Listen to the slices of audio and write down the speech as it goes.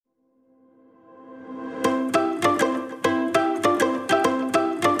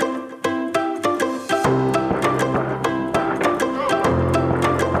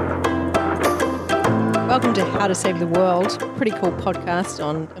welcome to How to Save the World. Pretty cool podcast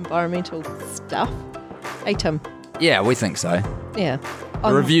on environmental stuff. Hey, Tim. Yeah, we think so. Yeah.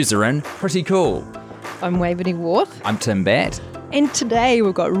 The reviews are in. Pretty cool. I'm Waverly Worth. I'm Tim Batt. And today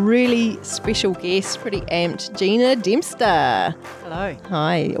we've got a really special guest, pretty amped, Gina Dempster. Hello.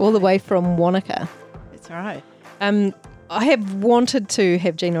 Hi, all the way from Wanaka. That's all right. I have wanted to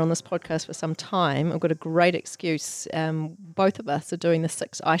have Gina on this podcast for some time. I've got a great excuse. Both of us are doing the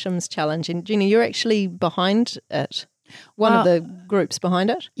 6 items challenge. And Gina, you're actually behind it. One of the groups behind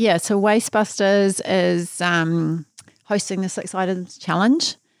it. Yeah, so Wastebusters is hosting the 6 items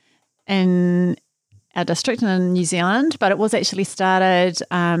challenge in our district in New Zealand, but it was actually started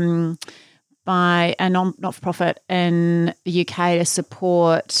by a not-for-profit in the UK to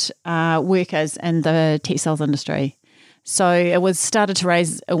support workers in the textiles industry. So it was started to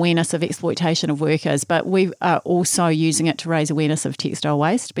raise awareness of exploitation of workers, but we are also using it to raise awareness of textile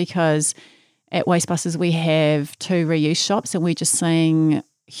waste, because at Wastebusters we have 2 reuse shops and we're just seeing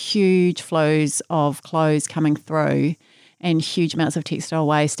huge flows of clothes coming through and huge amounts of textile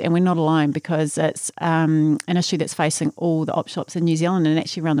waste. And we're not alone, because it's an issue that's facing all the op shops in New Zealand and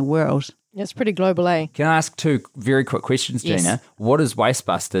actually around the world. It's pretty global, eh? Can I ask 2 very quick questions, Gina? Yes. What is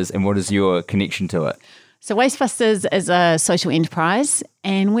Wastebusters and what is your connection to it? So Wastebusters is a social enterprise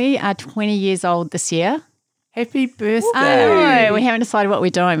and we are 20 years old this year. Happy birthday. I know, we haven't decided what we're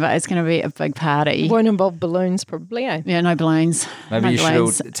doing, but it's going to be a big party. Won't involve balloons probably, eh? Yeah, no ballones. Maybe no you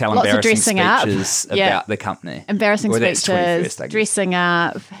balloons. should tell Lots of embarrassing dressing speeches up. Yeah. about the company. Embarrassing Or that's speeches, 21st, I guess. dressing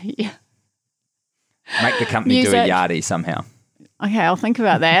up. Yeah. Make the company do a Music. yardie somehow. Okay, I'll think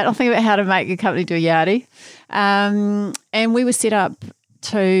about that. I'll think about how to make a company do a yardie. And we were set up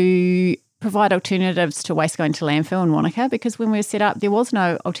to provide alternatives to waste going to landfill in Wanaka, because when we were set up, there was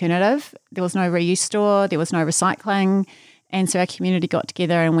no alternative. There was no reuse store. There was no recycling. And so our community got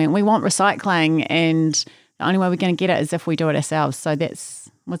together and went, we want recycling, and the only way we're going to get it is if we do it ourselves. So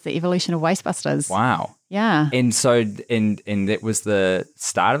was the evolution of Wastebusters. Wow. Yeah. And so, and that was the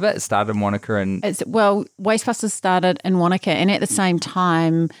start of it? It started in Wanaka and... Wastebusters started in Wanaka, and at the same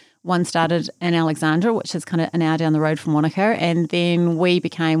time, one started in Alexandra, which is kind of an hour down the road from Wanaka, and then we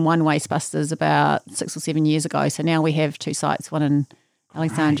became one Wastebusters about 6 or 7 years ago. So now we have 2 sites, one in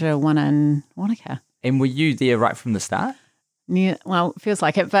Alexandra, one in Wanaka. And were you there right from the start? Yeah, well, it feels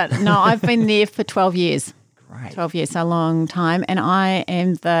like it, but no, I've been there for 12 years. Great. 12 years, a long time, and I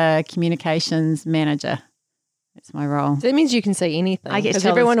am the communications manager. That's my role. So that means you can say anything. I get because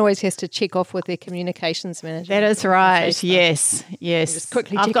told- everyone always has to check off with their communications manager. That is right. Say Yes. Just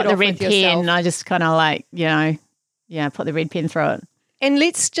quickly I've tick got it the off red with yourself. pen. I just kind of put the red pen through it. And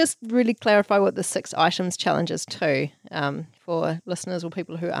let's just really clarify what the 6 items challenge is too, for listeners or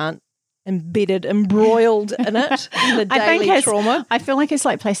people who aren't embroiled in it, the daily trauma. I feel like it's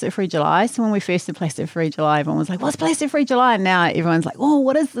like Plastic Free July. So when we first did Plastic Free July, everyone was like, what's Plastic Free July? And now everyone's like, oh,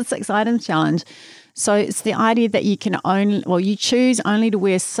 what is the 6 items challenge? So it's the idea that you choose only to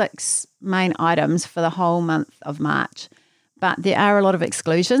wear 6 main items for the whole month of March. But there are a lot of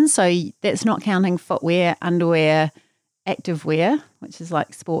exclusions. So that's not counting footwear, underwear, active wear, which is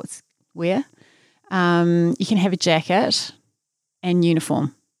like sports wear. You can have a jacket and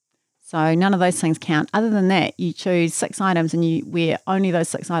uniform. So none of those things count. Other than that, you choose 6 items and you wear only those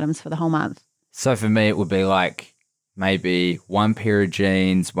 6 items for the whole month. So for me, it would be like maybe 1 pair of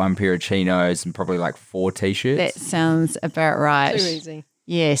jeans, 1 pair of chinos, and probably like 4 T-shirts. That sounds about right. Too easy.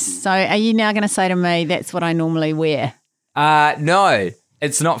 Yes. So are you now going to say to me, that's what I normally wear? No,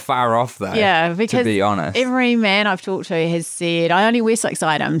 it's not far off though. Yeah, because to be honest, every man I've talked to has said, I only wear 6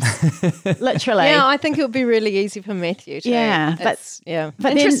 items. Literally. Yeah, I think it would be really easy for Matthew to. Yeah,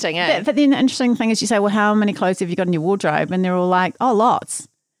 but interesting, eh? But then the interesting thing is you say, well, how many clothes have you got in your wardrobe? And they're all like, oh, lots.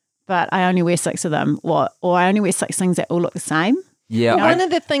 But I only wear 6 of them. What? Or I only wear 6 things that all look the same. yeah, One of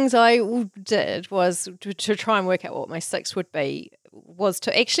the things I did was to try and work out what my 6 would be, was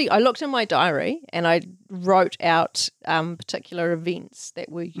to actually, I looked in my diary and I wrote out particular events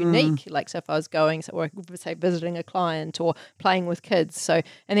that were unique. Like, so if I was going, or say visiting a client or playing with kids. So,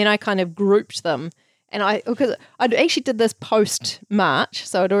 and then I kind of grouped them. And because I actually did this post-March,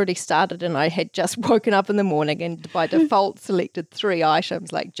 so I'd already started and I had just woken up in the morning and by default selected 3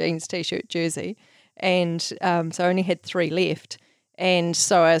 items like jeans, T-shirt, jersey. And so I only had 3 left. And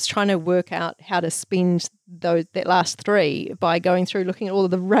so I was trying to work out how to spend that last 3 by going through looking at all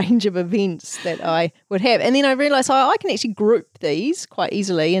of the range of events that I would have. And then I realised I can actually group these quite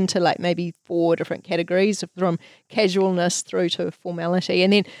easily into like maybe 4 different categories, from casualness through to formality.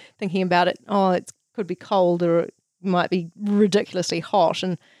 And then thinking about it, it could be cold or it might be ridiculously hot.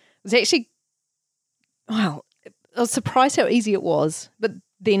 And it was actually, wow, I was surprised how easy it was. But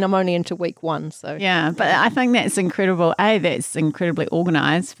then I'm only into week 1. So Yeah, but I think that's incredible. That's incredibly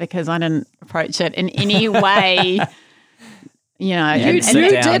organised because I didn't approach it in any way. You know, You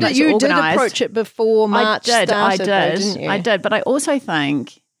you did approach it before March started, though, didn't you? I did. But I also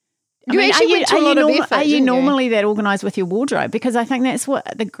think actually went to a lot of effort, are you didn't you? normally that organised with your wardrobe? Because I think that's what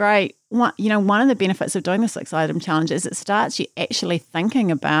one of the benefits of doing the 6-item challenge is it starts you actually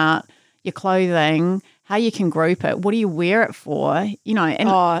thinking about your clothing, how you can group it, what do you wear it for, you know.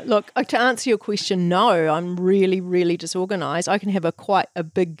 And look, to answer your question, no, I'm really, really disorganised. I can have quite a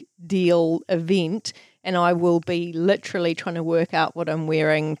big deal event and I will be literally trying to work out what I'm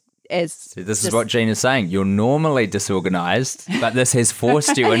wearing. So this is what Gina's saying. You're normally disorganised, but this has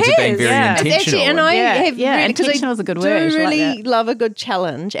forced you into being very intentional. Actually, and I have intentional is a good word. I do really love a good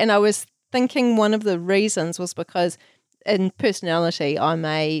challenge. And I was thinking one of the reasons was because in personality, I'm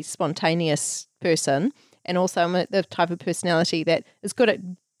a spontaneous person, and also I'm the type of personality that is good at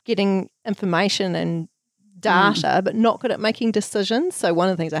getting information and data, but not good at making decisions. So one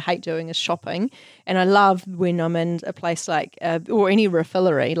of the things I hate doing is shopping, and I love when I'm in a place like or any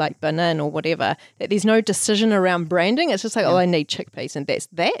refillery like Bin Inn or whatever, that there's no decision around branding. It's just like, I need chickpeas and that's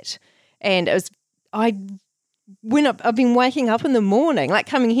that. And it was I've been waking up in the morning, like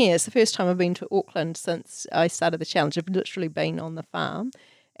coming here. It's the first time I've been to Auckland since I started the challenge. I've literally been on the farm,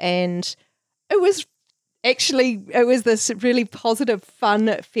 and it was this really positive,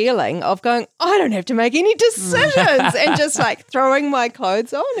 fun feeling of going, I don't have to make any decisions and just like throwing my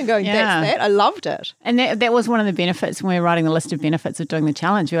clothes on and going, that's that. I loved it. And that was one of the benefits when we were writing the list of benefits of doing the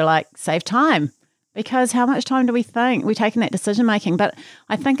challenge. We were like, save time. Because how much time do we think we're taking that decision making? But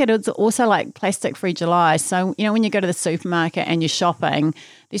I think it is also like plastic-free July. So, you know, when you go to the supermarket and you're shopping,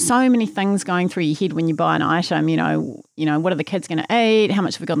 there's so many things going through your head when you buy an item. You know, what are the kids going to eat? How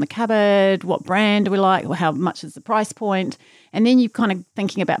much have we got in the cupboard? What brand do we like? How much is the price point? And then you're kind of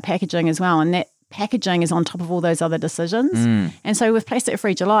thinking about packaging as well. And that packaging is on top of all those other decisions. And so with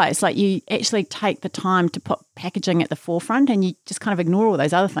plastic-free July, it's like you actually take the time to put packaging at the forefront and you just kind of ignore all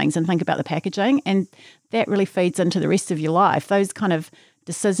those other things and think about the packaging, and that really feeds into the rest of your life. Those kind of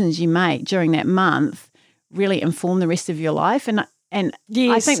decisions you make during that month really inform the rest of your life. And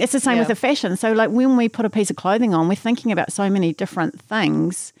yes, I think it's the same with the fashion. So like when we put a piece of clothing on, we're thinking about so many different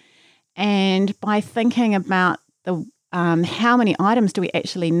things, and by thinking about the how many items do we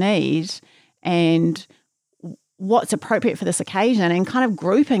actually need and what's appropriate for this occasion and kind of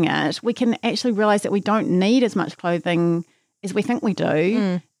grouping it, we can actually realise that we don't need as much clothing as we think we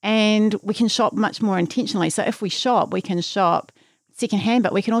do, and we can shop much more intentionally. So if we shop, we can shop secondhand,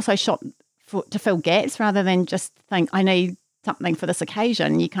 but we can also shop to fill gaps rather than just think, I need something for this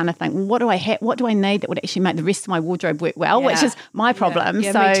occasion. You kind of think, well, what do I need that would actually make the rest of my wardrobe work well, which is my problem.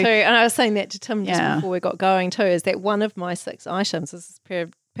 Yeah, me too. And I was saying that to Tim just before we got going too, is that one of my 6 items is this pair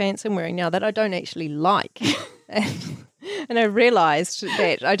of pants I'm wearing now that I don't actually like. And I realised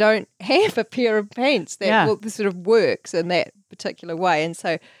that I don't have a pair of pants that sort of works in that particular way. And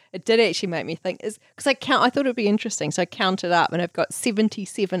so it did actually make me think, because I thought it would be interesting. So I counted up and I've got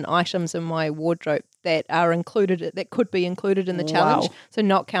 77 items in my wardrobe that are included, that could be included in the challenge. So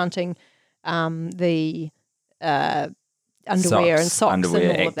not counting the underwear and socks and all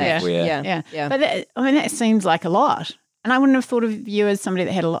of that. Yeah. But that seems like a lot. And I wouldn't have thought of you as somebody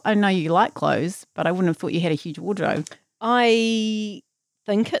that had a lot. I know you like clothes, but I wouldn't have thought you had a huge wardrobe. I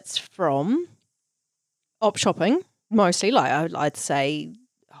think it's from op shopping mostly. Like I'd say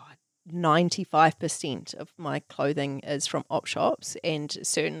 95% of my clothing is from op shops, and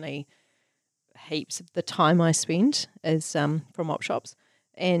certainly heaps of the time I spend is from op shops.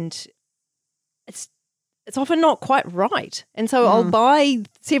 And it's often not quite right. And so I'll buy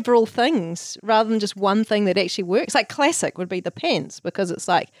several things rather than just one thing that actually works. Like classic would be the pants, because it's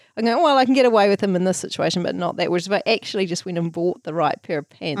like, I go, well, I can get away with them in this situation, but not that. Whereas if I actually just went and bought the right pair of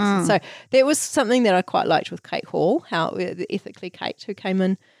pants. And so that was something that I quite liked with Kate Hall, the Ethically Kate, who came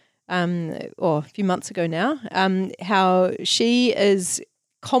in a few months ago now, how she is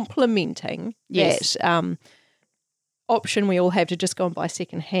complementing that option we all have to just go and buy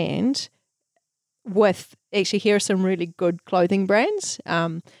secondhand with actually, here are some really good clothing brands.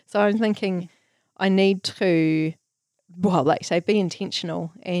 So I'm thinking I need to, well, like say, be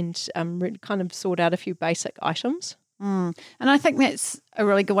intentional and kind of sort out a few basic items. And I think that's a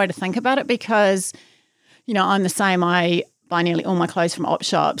really good way to think about it, because, you know, I'm the same. I buy nearly all my clothes from op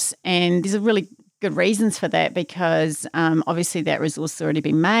shops, and there's a really good reasons for that, because obviously that resource has already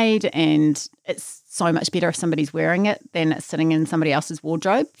been made, and it's so much better if somebody's wearing it than it's sitting in somebody else's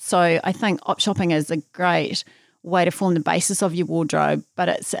wardrobe. So I think op shopping is a great way to form the basis of your wardrobe, but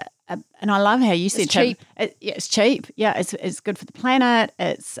it's and I love how you said cheap. It's cheap. Yeah, it's good for the planet.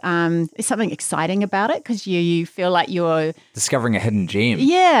 It's there's something exciting about it because you feel like you're discovering a hidden gem.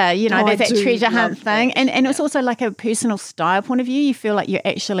 Yeah, you know, I there's that do treasure hunt love thing. that. And it's also like a personal style point of view. You feel like you're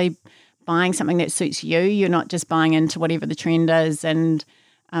actually buying something that suits you. You're not just buying into whatever the trend is and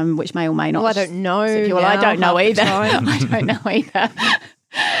which may or may not. Well, I don't know. Well, I don't know either. Time. I don't know either.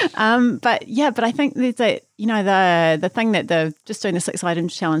 But I think there's the thing that just doing the 6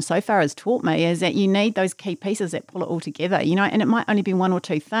 items challenge so far has taught me is that you need those key pieces that pull it all together, you know, and it might only be 1 or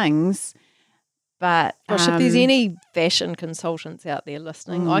 2 things, but Gosh, if there's any fashion consultants out there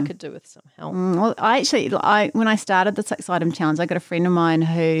listening, I could do with some help. well, when I started the 6 item challenge, I got a friend of mine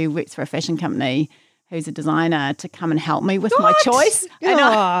who works for a fashion company who's a designer to come and help me with my choice.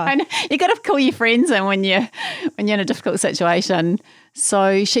 I know. You got to call your friends in when you're in a difficult situation.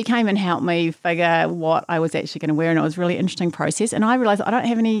 So she came and helped me figure what I was actually going to wear, and it was a really interesting process. And I realised I don't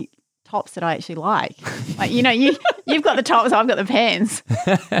have any tops that I actually like. Like, you know, you've got the tops, I've got the pants.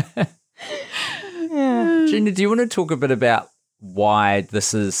 Gina, do you want to talk a bit about why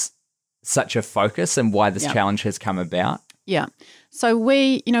this is such a focus and why this challenge has come about? Yeah. So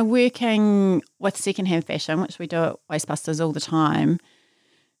we, you know, working with secondhand fashion, which we do at Wastebusters all the time,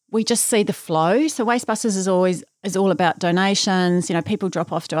 we just see the flow. So Wastebusters is all about donations. You know, people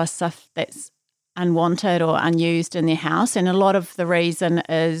drop off to us stuff that's unwanted or unused in their house, and a lot of the reason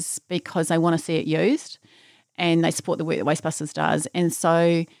is because they want to see it used, and they support the work that Wastebusters does. And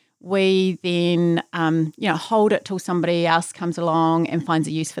so we then, hold it till somebody else comes along and finds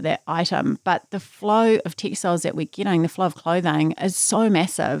a use for that item. But the flow of textiles that we're getting, the flow of clothing is so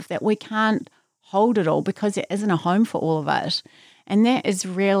massive that we can't hold it all because there isn't a home for all of it. And that is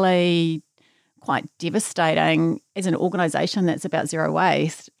really quite devastating as an organisation that's about zero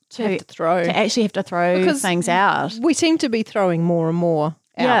waste to actually have to throw because things out. We seem to be throwing more and more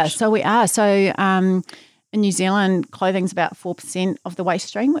out. Yeah, so we are. So in New Zealand, clothing's about 4% of the waste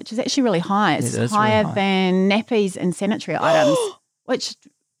stream, which is actually really high. It's higher than nappies and sanitary items, which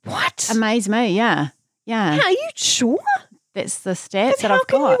amazed me. Yeah. Are you sure? That's the stats that I've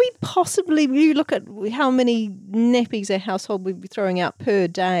got. How can you look at how many nappies a household would be throwing out per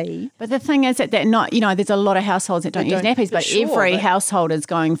day? But the thing is that not, there's a lot of households that don't use nappies, but every household is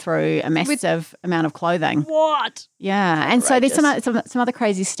going through a massive amount of clothing. What? Yeah. And so there's some other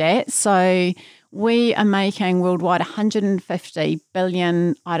crazy stats. So we are making worldwide 150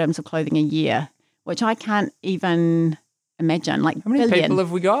 billion items of clothing a year, which I can't even imagine. Like, how many people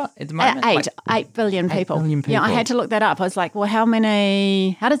have we got at the moment? 8 billion people. 8 billion people. Yeah, I had to look that up. I was like, well, how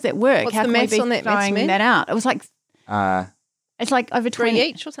does that work? What's how the can maths we be on that, throwing that out? It was like, it's like over 3 20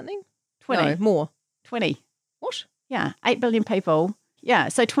 each or something? 20. No, more. 20. What? Yeah, 8 billion people. Yeah,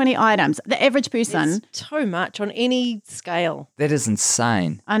 so 20 items. The average person. It's too much on any scale. That is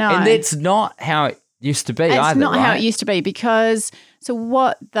insane. I know. And that's not how it used to be either, It's not right? how it used to be because, so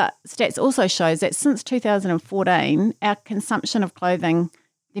what the stats also shows that since 2014, our consumption of clothing,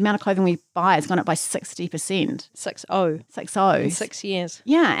 the amount of clothing we buy has gone up by 60%. 60. In 6 years.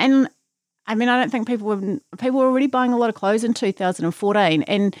 Yeah, and I mean, I don't think people were already buying a lot of clothes in 2014,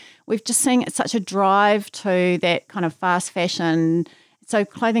 and we've just seen such a drive to that kind of fast fashion. So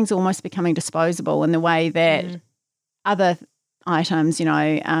clothing's almost becoming disposable in the way that other items,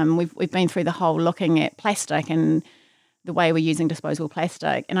 we've been through the whole looking at plastic and the way we're using disposable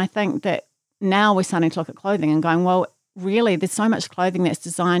plastic. And I think that now we're starting to look at clothing and going, well, really, there's so much clothing that's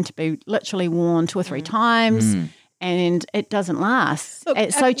designed to be literally worn 2 or 3 times and it doesn't last. Look,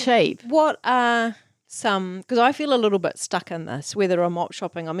 it's so cheap. What are because I feel a little bit stuck in this, whether I'm op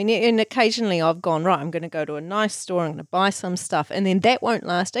shopping. I mean, and occasionally I've gone, right, I'm going to go to a nice store, I'm going to buy some stuff, and then that won't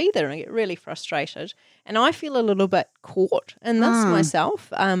last either, and I get really frustrated. And I feel a little bit caught in this myself.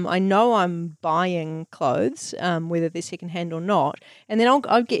 I know I'm buying clothes, whether they're secondhand or not, and then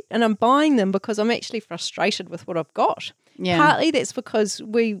I'm buying them because I'm actually frustrated with what I've got. Yeah. Partly that's because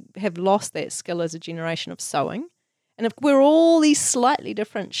we have lost that skill as a generation of sewing. And if we're all these slightly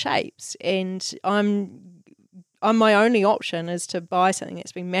different shapes, and my only option is to buy something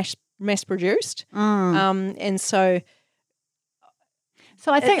that's been mass produced, and so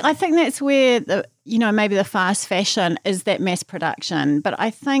I think that's where maybe the fast fashion is that mass production. But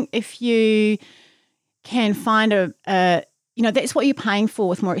I think if you can find that's what you're paying for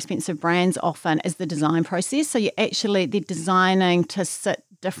with more expensive brands often is the design process. So they're designing to sit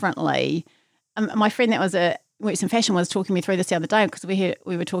differently. My friend that works in fashion was talking me through this the other day because we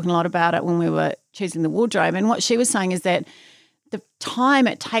were talking a lot about it when we were choosing the wardrobe, and what she was saying is that the time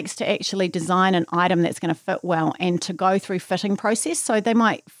it takes to actually design an item that's going to fit well and to go through fitting process, so they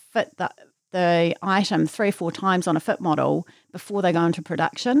might fit the item 3 or 4 times on a fit model before they go into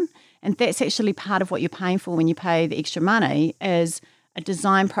production. And that's actually part of what you're paying for when you pay the extra money is a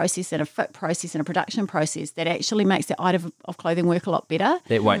design process and a fit process and a production process that actually makes the item of clothing work a lot better.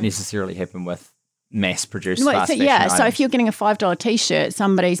 That won't necessarily happen with mass-produced Well, fast so, fashion yeah, items. so if you're getting a $5 T-shirt,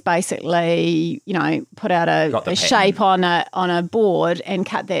 somebody's basically, put out Got the a shape on a board and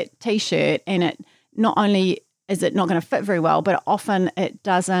cut that T-shirt, and it not only is it not going to fit very well, but often it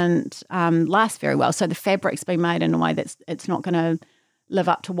doesn't last very well. So the fabric's been made in a way that's it's not going to live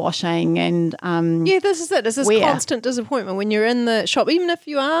up to washing and Yeah, this is it. It's this wear. constant disappointment when you're in the shop, even if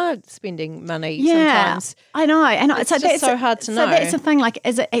you are spending money Yeah, sometimes. I know. And It's so just that's so hard to So know. that's the thing. Like,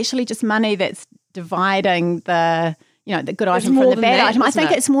 is it actually just money that's dividing the the good item more from the than bad that, item? I isn't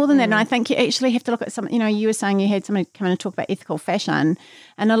think it? it's more than that. And I think you actually have to look at some. You were saying you had somebody come in and talk about ethical fashion,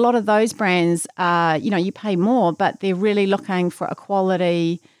 and a lot of those brands are, you pay more, but they're really looking for a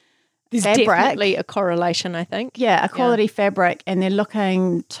quality There's fabric. definitely a correlation, I think. Yeah, a quality fabric, and they're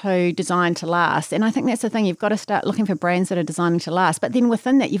looking to design to last. And I think that's the thing. You've got to start looking for brands that are designing to last. But then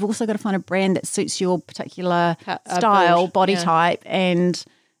within that, you've also got to find a brand that suits your particular style, build, body yeah. type, and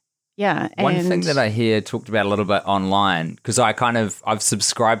One thing that I hear talked about a little bit online, because I've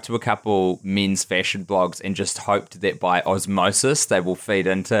subscribed to a couple men's fashion blogs and just hoped that by osmosis they will feed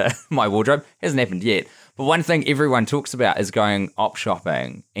into my wardrobe. Hasn't happened yet. But one thing everyone talks about is going op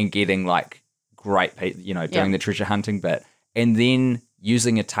shopping and getting like great, doing the treasure hunting bit, and then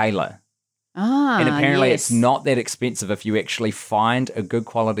using a tailor. And apparently it's not that expensive if you actually find a good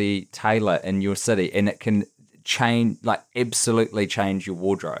quality tailor in your city, and it can absolutely change your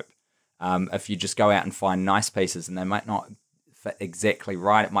wardrobe. If you just go out and find nice pieces, and they might not fit exactly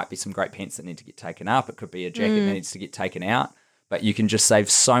right. It might be some great pants that need to get taken up. It could be a jacket that needs to get taken out. But you can just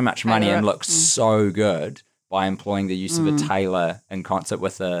save so much money and look so good by employing the use of a tailor in concert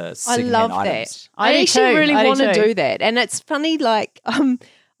with a I secondhand love items. that. I do actually too. really I do want to too. do that. And it's funny, like,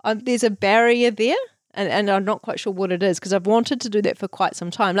 there's a barrier there, and I'm not quite sure what it is because I've wanted to do that for quite some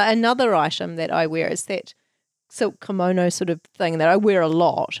time. Like, another item that I wear is that silk kimono sort of thing that I wear a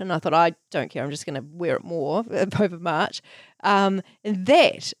lot, and I thought, I don't care, I'm just going to wear it more over March. And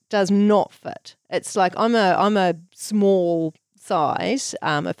that does not fit. It's like I'm a small size,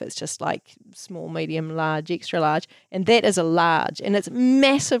 if it's just like small, medium, large, extra large, and that is a large, and it's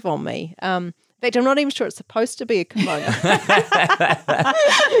massive on me. In fact, I'm not even sure it's supposed to be a kimono.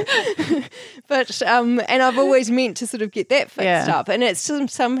 But and I've always meant to sort of get that fixed up, and it's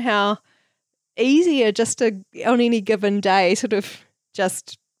somehow easier just to, on any given day, sort of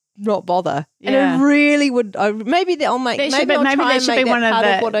just not bother. And it really would. Maybe I'll make. Maybe that should be one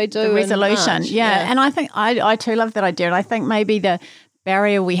of what I do. The resolution. March. Yeah, and I think I too love that idea. And I think maybe the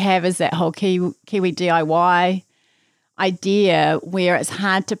barrier we have is that whole Kiwi DIY idea where it's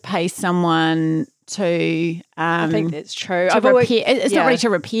hard to pay someone to. I think that's true. To repair. It's not really to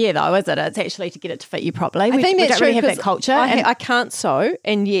repair though, is it? It's actually to get it to fit you properly. I think we that's don't really true have that culture. I can't sew,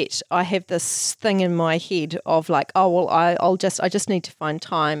 and yet I have this thing in my head of like, oh well, I just need to find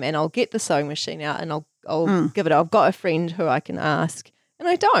time, and I'll get the sewing machine out, and I'll give it. I've got a friend who I can ask, and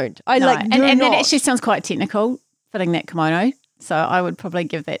I don't. and that actually sounds quite technical, fitting that kimono. So I would probably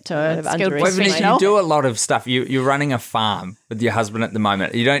give that to a skilled Wait, but professional. you do a lot of stuff. You're running a farm with your husband at the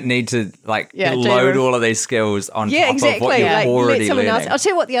moment. You don't need to load all of these skills on top of what you're already learning. I'll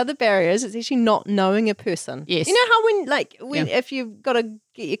tell you what the other barrier is. It's actually not knowing a person. Yes. You know how when if you've got to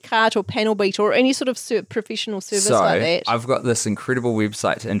get your cart or panel beat or any sort of professional service like that. I've got this incredible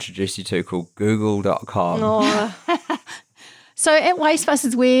website to introduce you to called google.com. Oh, So at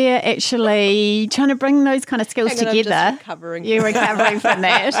Wastefuss, we're actually trying to bring those kind of skills hang on, I'm together. just recovering. You're recovering from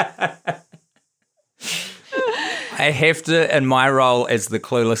that. I have to, in my role as the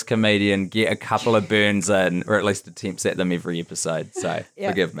clueless comedian, get a couple of burns in, or at least attempts at them every episode. So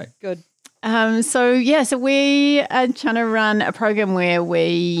forgive me. Good. So we are trying to run a program where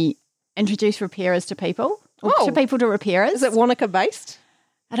we introduce repairers to people, or to people to repairers. Is it Wanaka based?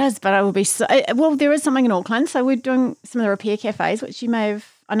 It is, but it will be so. Well, there is something in Auckland, so we're doing some of the repair cafes, which you may have.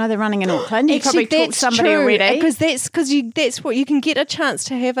 I know they're running in Auckland. You Actually, probably talked to somebody already, because that's what you can get a chance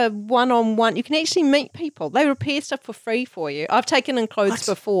to have a one-on-one. You can actually meet people. They repair stuff for free for you. I've taken in clothes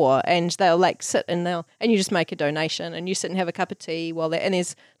before, and they'll like sit and you just make a donation, and you sit and have a cup of tea and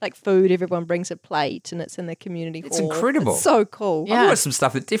there's like food. Everyone brings a plate, and it's in the community hall. It's incredible. It's so cool. I've got some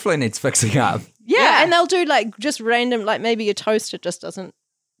stuff that definitely needs fixing up. Yeah, and they'll do like just random, like maybe your toaster just doesn't.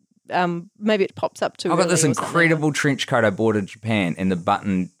 Maybe it pops up too. I've got this early or something. incredible trench coat I bought in Japan, and the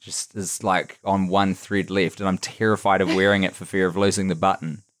button just is like on one thread left, and I'm terrified of wearing it for fear of losing the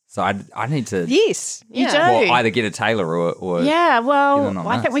button. So I need to Yes, You do. well, either get a tailor or Yeah, well, on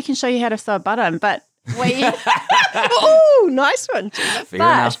I think that. we can show you how to sew a button, but we... oh, nice one. fair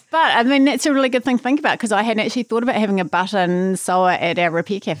enough. But I mean, that's a really good thing to think about because I hadn't actually thought about having a button sewer at our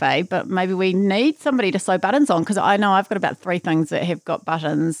repair cafe, but maybe we need somebody to sew buttons on because I know I've got about 3 things that have got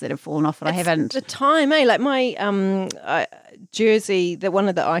buttons that have fallen off, but I haven't. The time, eh? Like my jersey, one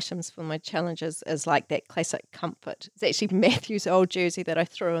of the items for my challenges is like that classic comfort. It's actually Matthew's old jersey that I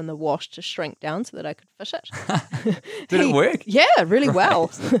threw in the wash to shrink down so that I could fit it. Did it work? Yeah, really well.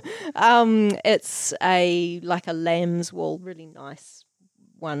 It's like a lamb's wool, really nice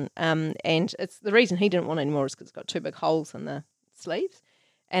one. And it's the reason he didn't want it anymore is because it's got 2 big holes in the sleeves.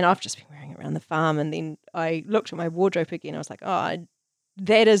 And I've just been wearing it around the farm. And then I looked at my wardrobe again. I was like,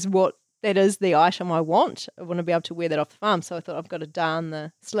 that is the item I want. I want to be able to wear that off the farm. So I thought I've got to darn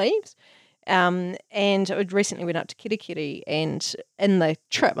the sleeves. And I recently went up to Kirikiri, and in the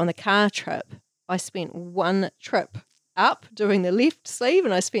trip, on the car trip, I spent 1 trip up doing the left sleeve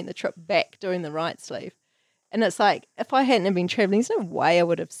and I spent the trip back doing the right sleeve. And it's like, if I hadn't have been travelling, there's no way I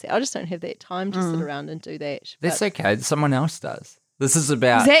would have I just don't have that time to sit around and do that. That's okay. Someone else does. This is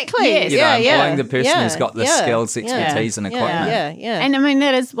about exactly. employing the person who's got the skills, expertise, and equipment. Yeah. And I mean,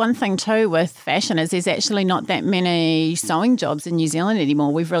 that is one thing too with fashion is there's actually not that many sewing jobs in New Zealand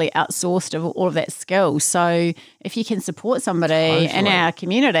anymore. We've really outsourced all of that skill. So if you can support somebody in our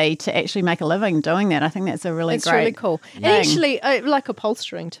community to actually make a living doing that, I think that's a really great really cool. thing. And actually, I like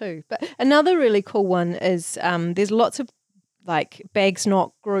upholstering too. But another really cool one is there's lots of like bags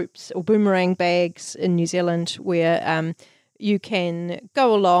knot groups or boomerang bags in New Zealand where you can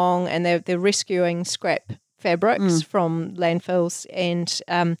go along and they're rescuing scrap fabrics from landfills, and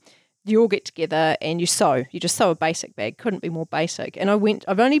you all get together and you sew. You just sew a basic bag. Couldn't be more basic. And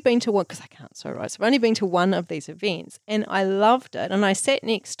I've only been to one, because I can't sew right, so I've only been to one of these events and I loved it. And I sat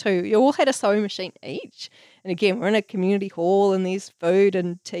next to, you all had a sewing machine each. And again, we're in a community hall and there's food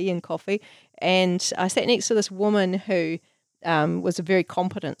and tea and coffee. And I sat next to this woman who was a very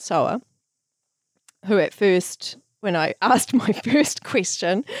competent sewer, who at first, when I asked my first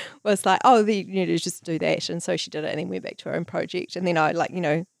question, was like, just do that. And so she did it and then went back to her own project. And then I,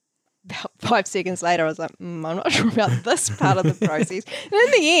 about 5 seconds later, I was like, I'm not sure about this part of the process. And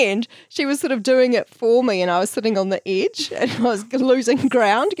in the end, she was sort of doing it for me and I was sitting on the edge and I was losing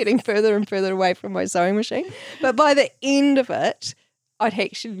ground, getting further and further away from my sewing machine. But by the end of it, I'd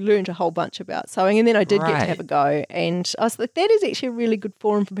actually learned a whole bunch about sewing, and then I did get to have a go. And I was like, that is actually a really good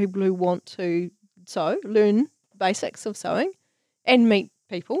forum for people who want to sew, learn basics of sewing and meet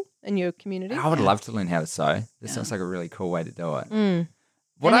people in your community. I would love to learn how to sew. This sounds like a really cool way to do it.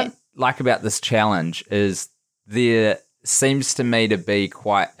 What I like about this challenge is there seems to me to be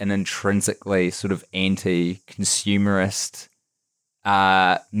quite an intrinsically sort of anti-consumerist,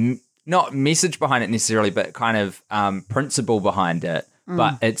 not message behind it necessarily, but kind of principle behind it.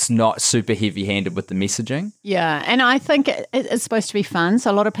 But it's not super heavy-handed with the messaging. Yeah, and I think it's supposed to be fun.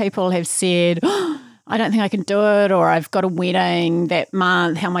 So a lot of people have said, I don't think I can do it, or I've got a wedding that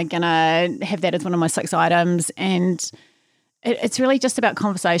month. How am I going to have that as one of my 6 items? And it's really just about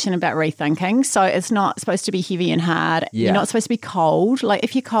conversation, about rethinking. So it's not supposed to be heavy and hard. Yeah. You're not supposed to be cold. Like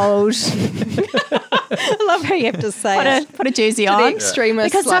if you're cold, I love how you have to say put a jersey to on. the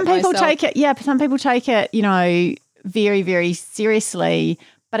extremists Because some like people myself. take it. Yeah, some people take it. Very, very seriously.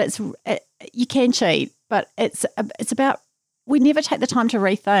 But you can cheat. But it's about we never take the time to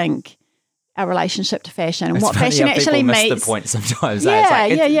rethink our relationship to fashion and It's what funny fashion how actually people means. miss the point sometimes. Yeah,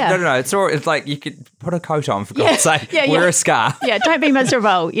 It's like, yeah. No. It's all. It's like you could put a coat on for God's sake. Wear a scarf. Yeah, don't be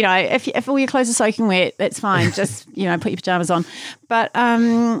miserable. If all your clothes are soaking wet, that's fine. Just put your pajamas on. But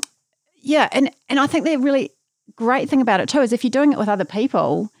and I think the really great thing about it too is if you're doing it with other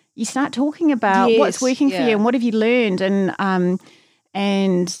people, you start talking about what's working for you and what have you learned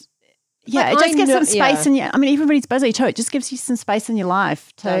and. Yeah, it just gives some space in your. I mean, everybody's busy too. It just gives you some space in your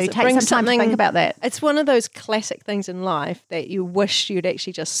life to take some time to think about that. It's one of those classic things in life that you wish you'd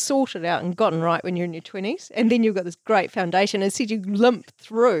actually just sorted out and gotten right when you're in your 20s, and then you've got this great foundation. Instead, you limp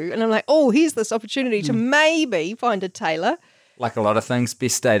through, and I'm like, here's this opportunity to maybe find a tailor. Like a lot of things,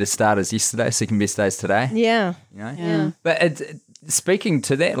 best day to start is yesterday, second best day is today. Yeah. Yeah. But speaking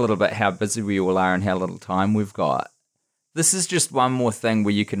to that a little bit, how busy we all are and how little time we've got. This is just one more thing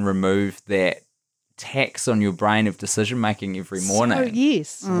where you can remove that tax on your brain of decision-making every morning. Oh,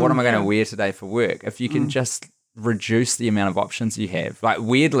 yes. What am I going to wear today for work? If you can just reduce the amount of options you have. Like,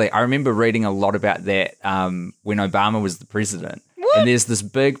 weirdly, I remember reading a lot about that when Obama was the president. What? And there's this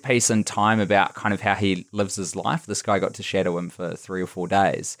big piece in Time about kind of how he lives his life. This guy got to shadow him for 3 or 4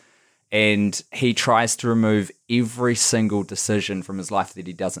 days. and he tries to remove every single decision from his life that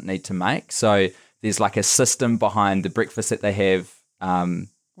he doesn't need to make. So there's like a system behind the breakfast that they have,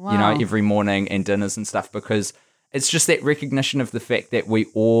 every morning and dinners and stuff, because it's just that recognition of the fact that we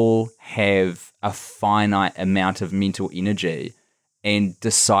all have a finite amount of mental energy and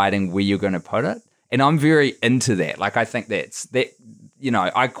deciding where you're going to put it. And I'm very into that. Like, I think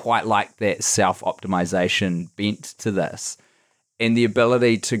I quite like that self-optimization bent to this, and the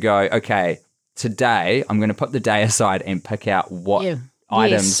ability to go, okay, today I'm going to put the day aside and pick out what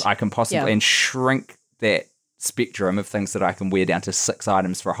items I can possibly, and shrink that spectrum of things that I can wear down to 6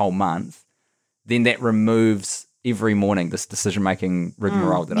 items for a whole month. Then that removes every morning this decision-making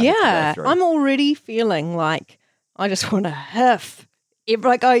rigmarole that I have to go through. I'm already feeling like I just want to huff. It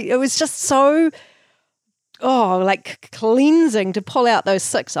was just so, cleansing to pull out those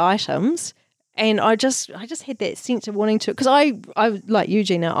 6 items. And I just had that sense of wanting to, because I like you,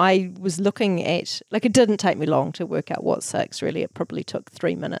 Gina, I was looking at, it didn't take me long to work out what 6, really. It probably took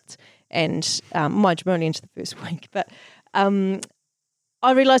 3 minutes. And I'm only into the first week. But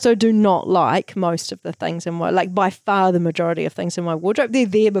I realised I do not like most of the things in my, by far the majority of things in my wardrobe. They're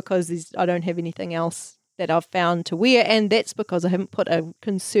there because I don't have anything else that I've found to wear, and that's because I haven't put a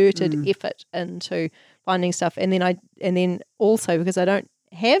concerted effort into finding stuff. And then also because I don't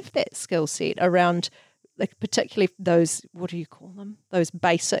have that skill set around, particularly those, what do you call them? Those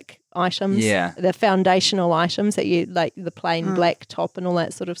basic items, the foundational items that you like, the plain black top and all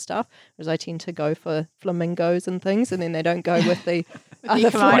that sort of stuff. Whereas I tend to go for flamingos and things, and then they don't go with the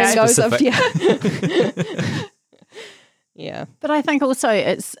other flamingos. Yeah. But I think also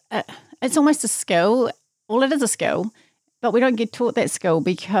it's almost a skill. Well, it is a skill, but we don't get taught that skill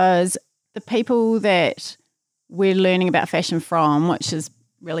because the people that we're learning about fashion from, which is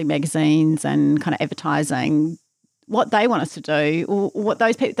really magazines and kind of advertising, what they want us to do, or what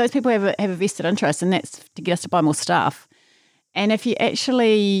those people have a vested interest, and that's to get us to buy more stuff. And if you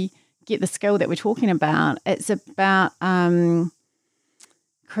actually get the skill that we're talking about, it's about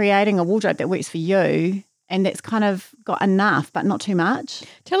creating a wardrobe that works for you and that's kind of got enough but not too much.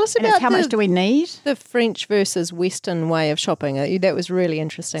 Tell us about how much do we need? The French versus Western way of shopping. That was really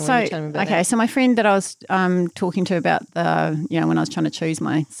interesting when you told me about that. So my friend that I was talking to about when I was trying to choose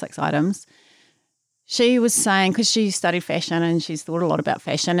my 6 items, she was saying, because she studied fashion and she's thought a lot about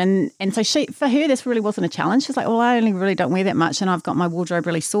fashion, and so for her this really wasn't a challenge. She's like, well, I only really don't wear that much, and I've got my wardrobe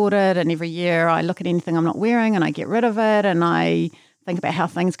really sorted, and every year I look at anything I'm not wearing and I get rid of it, and I think about how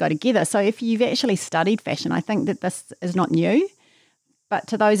things go together. So if you've actually studied fashion, I think that this is not new. But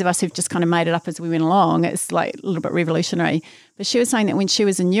to those of us who've just kind of made it up as we went along, it's like a little bit revolutionary. But she was saying that when she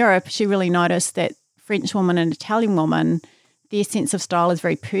was in Europe, she really noticed that French woman and Italian woman, their sense of style is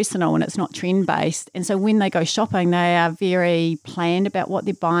very personal and it's not trend-based. And so when they go shopping, they are very planned about what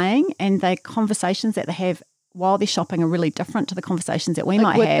they're buying, and the conversations that they have while they're shopping are really different to the conversations that we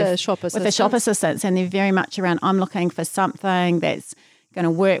might have with the shop assistants. And they're very much around, I'm looking for something that's going to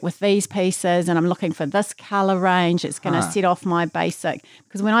work with these pieces, and I'm looking for this colour range. It's going to set off my basic.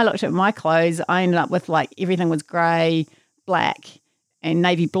 Because when I looked at my clothes, I ended up with everything was grey, black and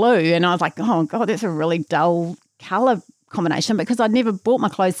navy blue. And I was like, oh, God, that's a really dull colour combination, because I'd never bought my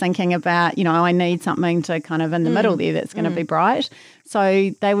clothes thinking about, I need something to kind of in the middle there that's going to be bright.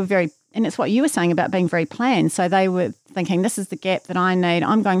 So they were very, and it's what you were saying about being very planned. So they were thinking, this is the gap that I need.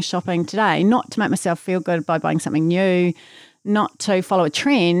 I'm going shopping today, not to make myself feel good by buying something new, not to follow a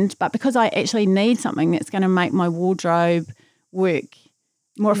trend, but because I actually need something that's going to make my wardrobe work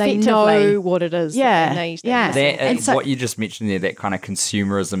more effectively. They know what it is. Yeah, that they need. What you just mentioned there, that kind of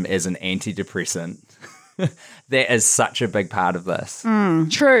consumerism as an antidepressant, that is such a big part of this.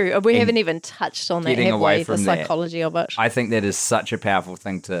 True. We haven't even touched on that, have we? The psychology of it. I think that is such a powerful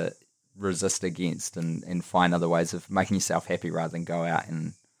thing to resist against and find other ways of making yourself happy rather than go out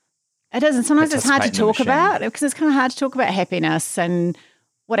and it is. And sometimes it's hard to talk about, because it's kind of hard to talk about happiness and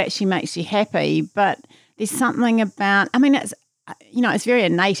what actually makes you happy. But there's something about, it's very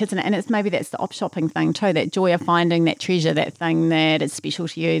innate, isn't it? And it's maybe that's the op shopping thing too, that joy of finding that treasure, that thing that is special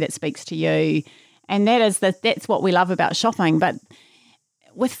to you, that speaks to you. And that's what we love about shopping. But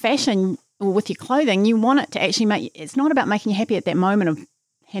with fashion or with your clothing, you want it to actually it's not about making you happy at that moment of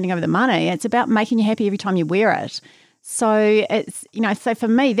handing over the money. It's about making you happy every time you wear it. So it's, so for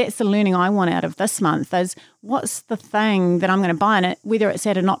me, that's the learning I want out of this month is what's the thing that I'm going to buy in it, whether it's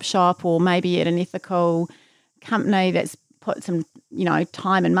at an op shop or maybe at an ethical company that's put some,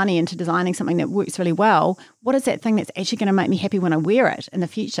 time and money into designing something that works really well. What is that thing that's actually going to make me happy when I wear it in the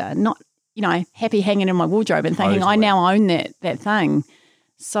future? Not, happy hanging in my wardrobe and thinking I now own that thing.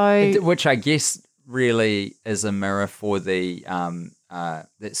 So, which I guess really is a mirror for the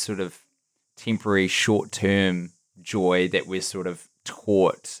that sort of temporary, short-term joy that we're sort of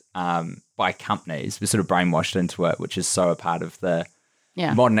taught by companies. We're sort of brainwashed into it, which is so a part of the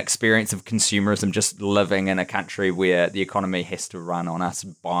modern experience of consumerism, just living in a country where the economy has to run on us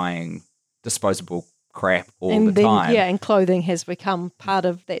buying disposable crap all the time. Yeah, and clothing has become part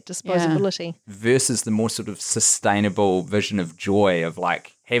of that disposability. Versus the more sort of sustainable vision of joy of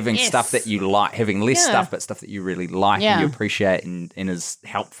like having stuff that you like, having less stuff, but stuff that you really like and you appreciate and is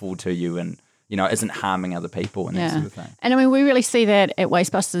helpful to you and, you know, isn't harming other people and that sort of thing. And I mean, we really see that at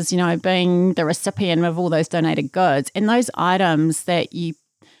Wastebusters, you know, being the recipient of all those donated goods and those items that you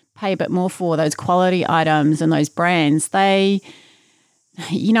pay a bit more for, those quality items and those brands, they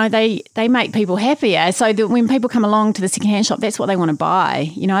make people happier. So that when people come along to the secondhand shop, that's what they want to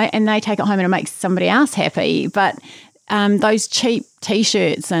buy, you know, and they take it home and it makes somebody else happy. But those cheap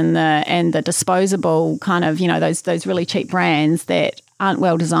T-shirts and the disposable kind of, you know, those really cheap brands that aren't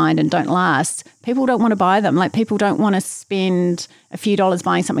well designed and don't last, people don't want to buy them. Like people don't want to spend a few dollars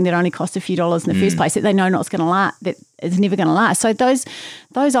buying something that only cost a few dollars in the first place that they know not going to last, that is never going to last. So those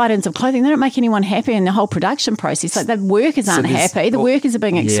items of clothing, they don't make anyone happy in the whole production process. Like the workers aren't happy. The workers are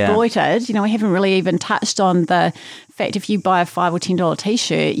being exploited. You know, we haven't really even touched on the fact if you buy a $5 or $10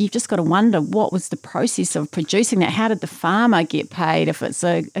 T-shirt, you've just got to wonder what was the process of producing that. How did the farmer get paid if it's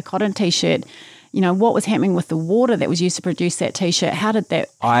a cotton T-shirt? You know, what was happening with the water that was used to produce that T-shirt? How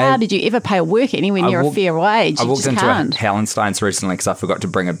did you ever pay a worker anywhere near a fair wage? I walked into a Hallensteins recently because I forgot to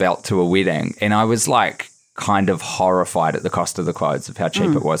bring a belt to a wedding, and I was like kind of horrified at the cost of the clothes, of how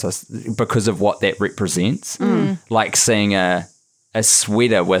cheap it was because of what that represents. Like seeing a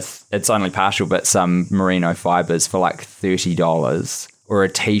sweater with, it's only partial, but some merino fibers for like $30 or a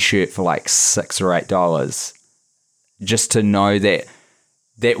T-shirt for like $6 or $8, just to know that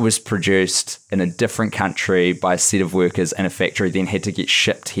was produced in a different country by a set of workers in a factory, then had to get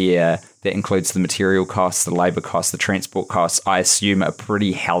shipped here. That includes the material costs, the labour costs, the transport costs. I assume a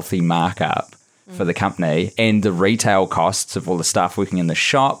pretty healthy markup for the company, and the retail costs of all the staff working in the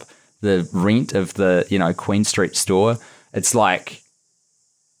shop, the rent of the, you know, Queen Street store. It's like...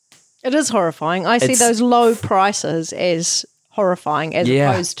 It is horrifying. I see those low prices as horrifying as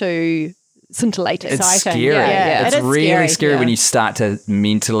opposed to... scintillating. It's scary. It's really scary when you start to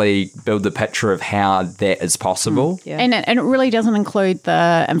mentally build the picture of how that is possible. And it really doesn't include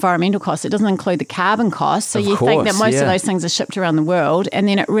the environmental costs. It doesn't include the carbon costs. So you think that most of those things are shipped around the world, and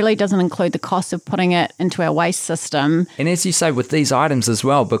then it really doesn't include the cost of putting it into our waste system. And as you say, with these items as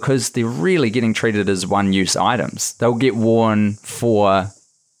well, because they're really getting treated as one-use items, they'll get worn for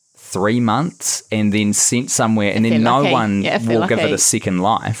 3 months and then sent somewhere, and then no one will give it a second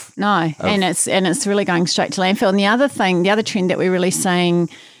life. No, and it's really going straight to landfill. And the other trend that we're really seeing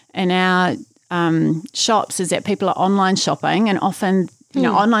in our shops is that people are online shopping, and often, you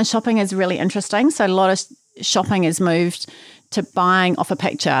know, online shopping is really interesting. So a lot of shopping has moved to buying off a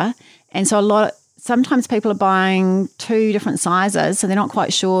picture, and so sometimes people are buying 2 different sizes, so they're not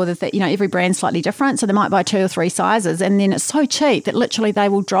quite sure that, you know, every brand's slightly different, so they might buy 2 or 3 sizes, and then it's so cheap that literally they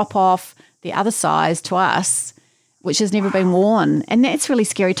will drop off the other size to us, which has never been worn. And that's really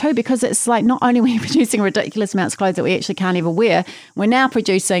scary too, because it's like not only are we producing ridiculous amounts of clothes that we actually can't ever wear, we're now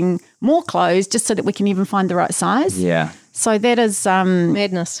producing more clothes just so that we can even find the right size. Yeah. So that is...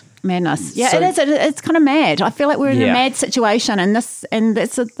 madness. Yeah, so, it is. It's kind of mad. I feel like we're in a mad situation, and it's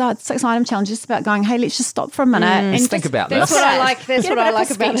the 6 item challenge is about going, hey, let's just stop for a minute and think about this. That's what I like. That's what I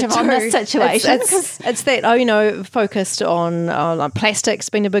like about it on this situation. It's that, you know, focused on like plastic's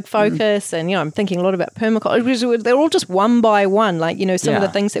been a big focus, and, you know, I'm thinking a lot about permaculture. They're all just one by one. Like, you know, some of the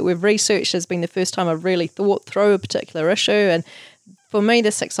things that we've researched has been the first time I've really thought through a particular issue, and for me,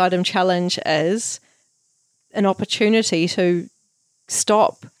 the 6 item challenge is an opportunity to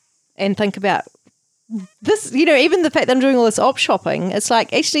stop and think about this, you know, even the fact that I'm doing all this op shopping, it's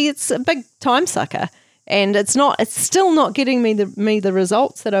like, actually, it's a big time sucker, and it's still not getting me the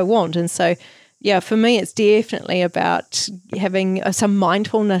results that I want. And so, yeah, for me, it's definitely about having some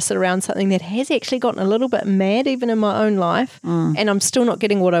mindfulness around something that has actually gotten a little bit mad, even in my own life, and I'm still not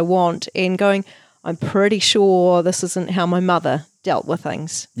getting what I want, and going, I'm pretty sure this isn't how my mother dealt with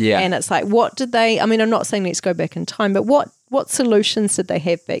things. Yeah. And it's like, what did they, I mean, I'm not saying let's go back in time, but what solutions did they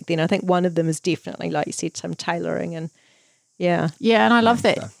have back then? I think one of them is definitely, like you said, some tailoring, and Yeah, and I love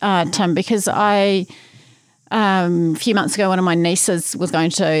that, Tim, because a few months ago, one of my nieces was going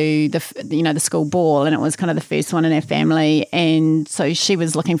to the school ball, and it was kind of the first one in our family, and so she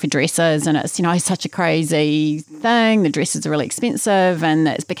was looking for dresses, and it's, such a crazy thing. The dresses are really expensive, and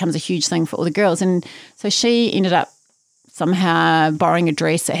it becomes a huge thing for all the girls, and so she ended up somehow borrowing a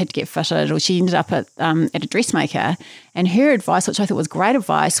dress that had to get fitted, or she ended up at a dressmaker. And her advice, which I thought was great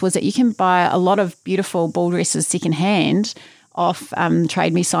advice, was that you can buy a lot of beautiful ball dresses secondhand off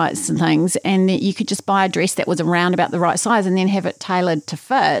Trade Me sites and things, and that you could just buy a dress that was around about the right size and then have it tailored to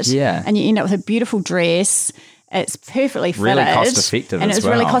fit. Yeah. And you end up with a beautiful dress. It's perfectly fitted. Really cost effective and as it's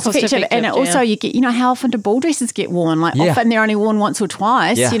well. really cost effective. And it also, you get, how often do ball dresses get worn? Like often they're only worn once or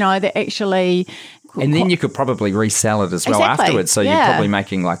twice, they're actually... And then you could probably resell it as well afterwards. So you're probably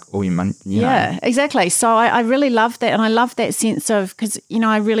making like all your money. Yeah, exactly. So I really love that. And I love that sense of, because,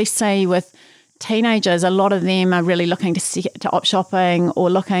 I really see with teenagers, a lot of them are really looking to op shopping or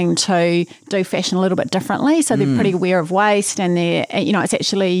looking to do fashion a little bit differently. So they're pretty aware of waste, and they're, it's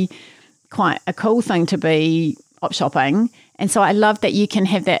actually quite a cool thing to be op shopping. And so I love that you can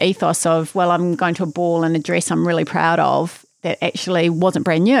have that ethos of, well, I'm going to a ball in a dress I'm really proud of that actually wasn't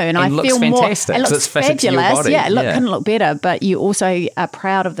brand new. And I feel fantastic, more, it looks fabulous. Your body. Yeah, couldn't look better, but you also are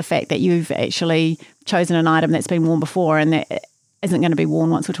proud of the fact that you've actually chosen an item that's been worn before and that isn't going to be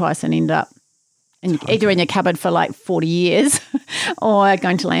worn once or twice and end up either in your cupboard for like 40 years or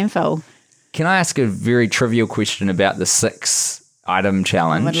going to landfill. Can I ask a very trivial question about the 6-item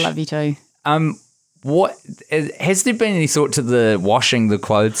challenge? I would love you to. What has there been any thought to the washing the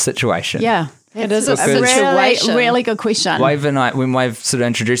clothes situation? Yeah. It is a situation. Really good question. Wave and I, when Wave sort of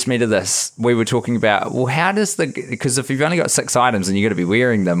introduced me to this, we were talking about, well, how does because if you've only got 6 items and you've got to be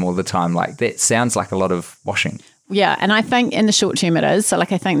wearing them all the time, like that sounds like a lot of washing. Yeah, and I think in the short term it is. So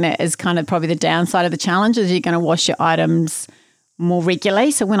like I think that is kind of probably the downside of the challenge is you're going to wash your items more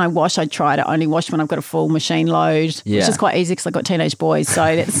regularly. So when I wash, I try to only wash when I've got a full machine load, which is quite easy because I've got teenage boys.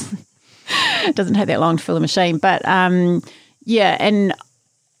 So that's it doesn't take that long to fill the machine. But and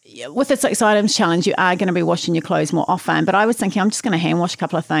with the 6 items challenge, you are going to be washing your clothes more often. But I was thinking, I'm just going to hand wash a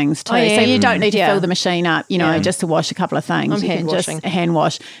couple of things too. So you don't need to fill the machine up, just to wash a couple of things. You can just hand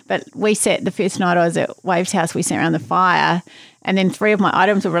wash. But we sat, the first night I was at Wave's house, we sat around the fire, and then 3 of my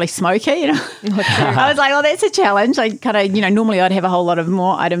items were really smoky. I was like, oh, that's a challenge. I kind of, normally I'd have a whole lot of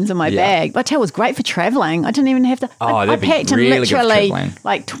more items in my bag. But it was great for traveling. I didn't even have to. I packed really in literally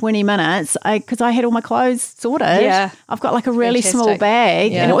like 20 minutes because I had all my clothes sorted. Yeah. I've got like a really small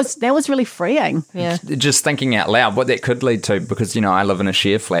bag, and that was really freeing. Yeah. Just thinking out loud, what that could lead to, because I live in a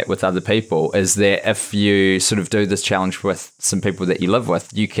share flat with other people, is that if you sort of do this challenge with some people that you live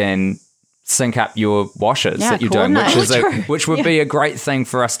with, you can sync up your washes that you're doing, which would be a great thing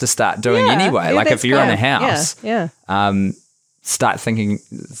for us to start doing anyway. Yeah, like if you're in a house, start thinking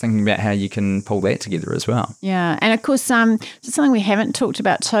about how you can pull that together as well. Yeah, and of course, something we haven't talked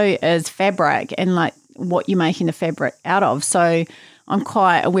about too is fabric and like what you're making the fabric out of. So I'm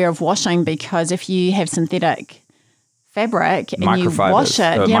quite aware of washing, because if you have synthetic fabric and you wash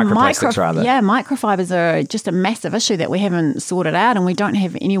it, microfibers are just a massive issue that we haven't sorted out, and we don't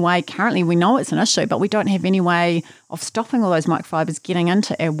have any way currently. We know it's an issue, but we don't have any way of stopping all those microfibers getting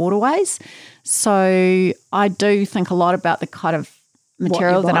into our waterways. So I do think a lot about the kind of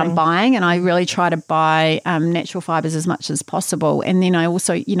material that I'm buying, and I really try to buy natural fibers as much as possible. And then I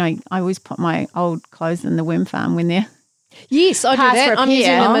also, I always put my old clothes in the worm farm when they're Yes, I do that. I'm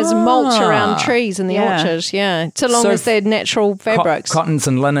using them as mulch around trees in the orchard. Yeah, so long as they're natural fabrics, cottons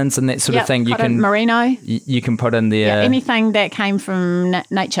and linens and that sort of thing. You can merino. You can put in there anything that came from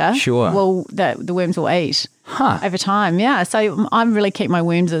nature. Sure. Well, the worms will eat over time. Yeah, so I really keep my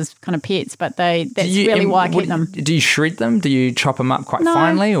worms as kind of pets, but that's really why I keep them. Do you shred them? Do you chop them up quite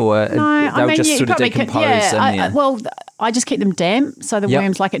finely, or they'll just sort of decompose in there? I just keep them damp, so the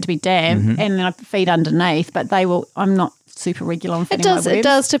worms like it to be damp, and then I feed underneath. But they will. I'm not super regular on feeding my worms. It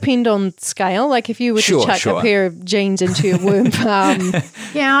does depend on scale. Like if you were to chuck a pair of jeans into your worm farm,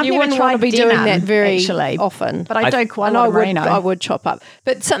 you wouldn't want to be doing that very often. But I do quite a lot of merino. I would chop up.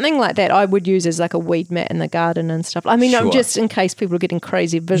 But something like that I would use as like a weed mat in the garden and stuff. I mean, just in case people are getting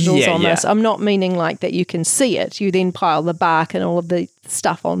crazy visuals on this, I'm not meaning like that you can see it. You then pile the bark and all of the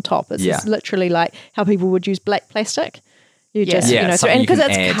stuff on top. It's literally like how people would use black plastic. You just, and because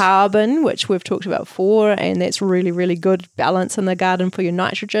it's carbon, which we've talked about before, and that's really, really good balance in the garden for your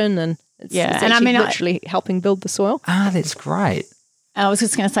nitrogen, and it's actually literally helping build the soil. That's great. I was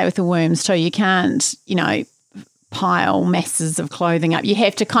just going to say with the worms too, you can't, pile masses of clothing up. You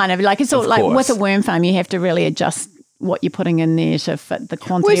have to kind of it's all like with a worm farm, you have to really adjust what you're putting in there to fit the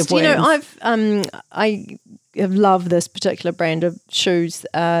quantity of worms. I love this particular brand of shoes,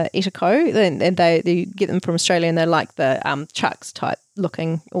 Etico, and they get them from Australia, and they're like the Chucks type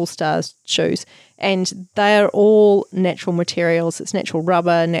looking All-Stars shoes, and they are all natural materials. It's natural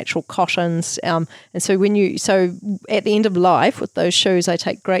rubber, natural cottons, and so at the end of life with those shoes, I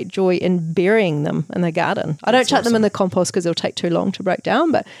take great joy in burying them in the garden. I don't chuck them in the compost because it'll take too long to break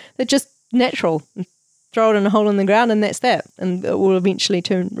down, but they're just natural. Throw it in a hole in the ground, and that's that, and it will eventually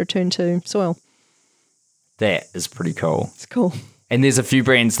return to soil. That is pretty cool. It's cool. And there's a few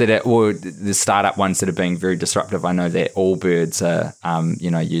brands the startup ones that are being very disruptive. I know that Allbirds are,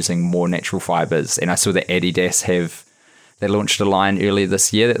 using more natural fibers. And I saw that Adidas they launched a line earlier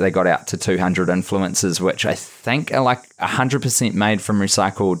this year that they got out to 200 influencers, which I think are like 100% made from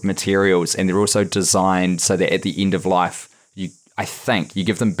recycled materials. And they're also designed so that at the end of life, I think you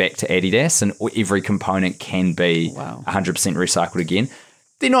give them back to Adidas and every component can be 100% recycled again.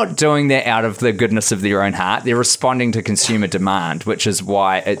 They're not doing that out of the goodness of their own heart. They're responding to consumer demand, which is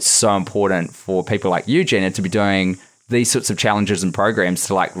why it's so important for people like you, Gina, to be doing these sorts of challenges and programs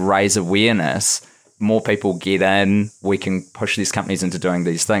to like raise awareness. More people get in, we can push these companies into doing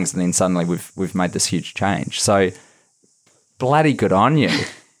these things, and then suddenly we've made this huge change. So bloody good on you.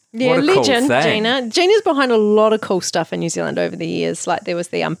 Yeah, legend, cool Gina. Gina's behind a lot of cool stuff in New Zealand over the years. Like there was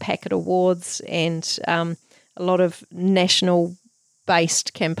the Unpack It Awards and a lot of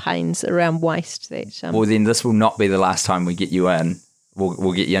national-based campaigns around waste. Well, then this will not be the last time we get you in.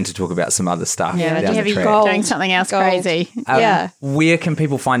 We'll get you in to talk about some other stuff. Yeah, have you doing something else crazy? Where can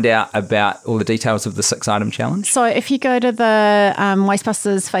people find out about all the details of the 6-item challenge? So if you go to the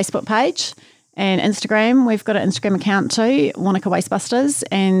Wastebusters Facebook page and Instagram, we've got an Instagram account too, Wanaka Wastebusters,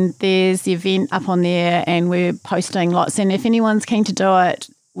 and there's the event up on there, and we're posting lots. And if anyone's keen to do it,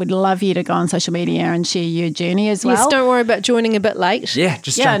 we'd love you to go on social media and share your journey as well. Yes, don't worry about joining a bit late. Yeah,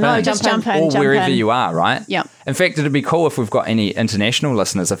 just jump in. Or wherever you are, right? Yeah. In fact, it'd be cool if we've got any international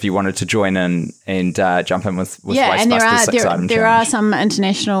listeners, if you wanted to join in and jump in with Wastebusters 6-item challenge. There are some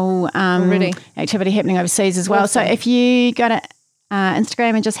international activity happening overseas as well. Awesome. So if you go to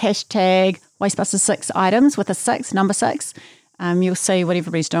Instagram and just hashtag Wastebusters 6 items with a 6, number 6, you'll see what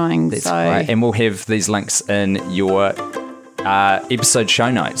everybody's doing. That's right. And we'll have these links in your episode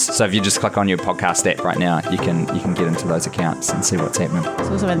show notes. So if you just click on your podcast app right now, you can get into those accounts and see what's happening. That's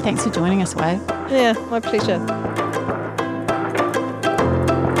awesome. And thanks for joining us, Wade. Yeah, my pleasure.